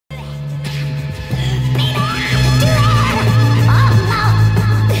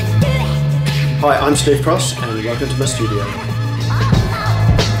Hi, I'm Steve Cross and welcome to my studio.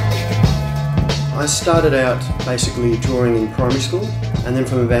 I started out basically drawing in primary school, and then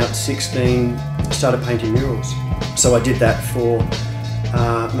from about 16 I started painting murals. So I did that for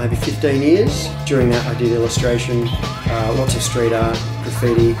maybe 15 years. During that I did illustration, lots of street art,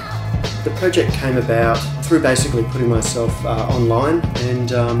 graffiti. The project came about through basically putting myself online,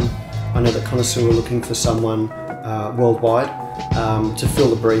 and I know that Connoisseur were looking for someone worldwide to fill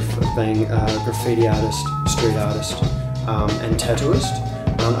the brief of being a graffiti artist, street artist and tattooist.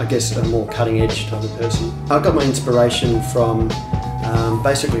 I guess a more cutting edge type of person. I got my inspiration from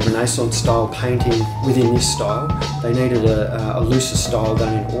basically Renaissance style painting within this style. They needed a looser style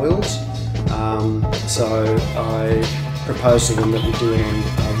done in oils, so I proposed to them that we do it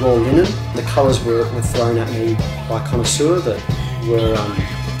on raw linen. The colours were thrown at me by Connoisseur that were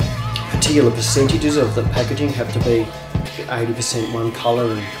particular percentages of the packaging have to be 80% one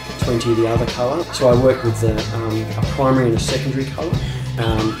colour and 20 the other colour. So I worked with a primary and a secondary colour.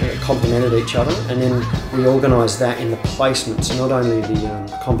 Complemented each other, and then we organised that in the placement, so not only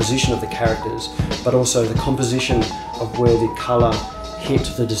the composition of the characters but also the composition of where the colour hit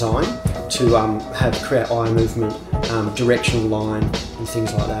the design to create eye movement, directional line and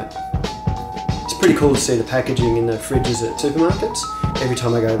things like that. It's pretty cool to see the packaging in the fridges at supermarkets. Every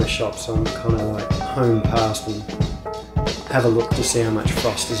time I go to the shops I'm kind of like home past and have a look to see how much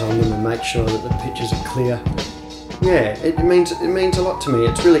frost is on them and make sure that the pictures are clear. Yeah, it means a lot to me.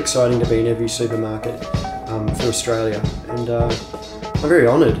 It's really exciting to be in every supermarket for Australia, and I'm very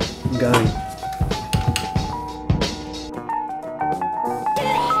honoured I'm going.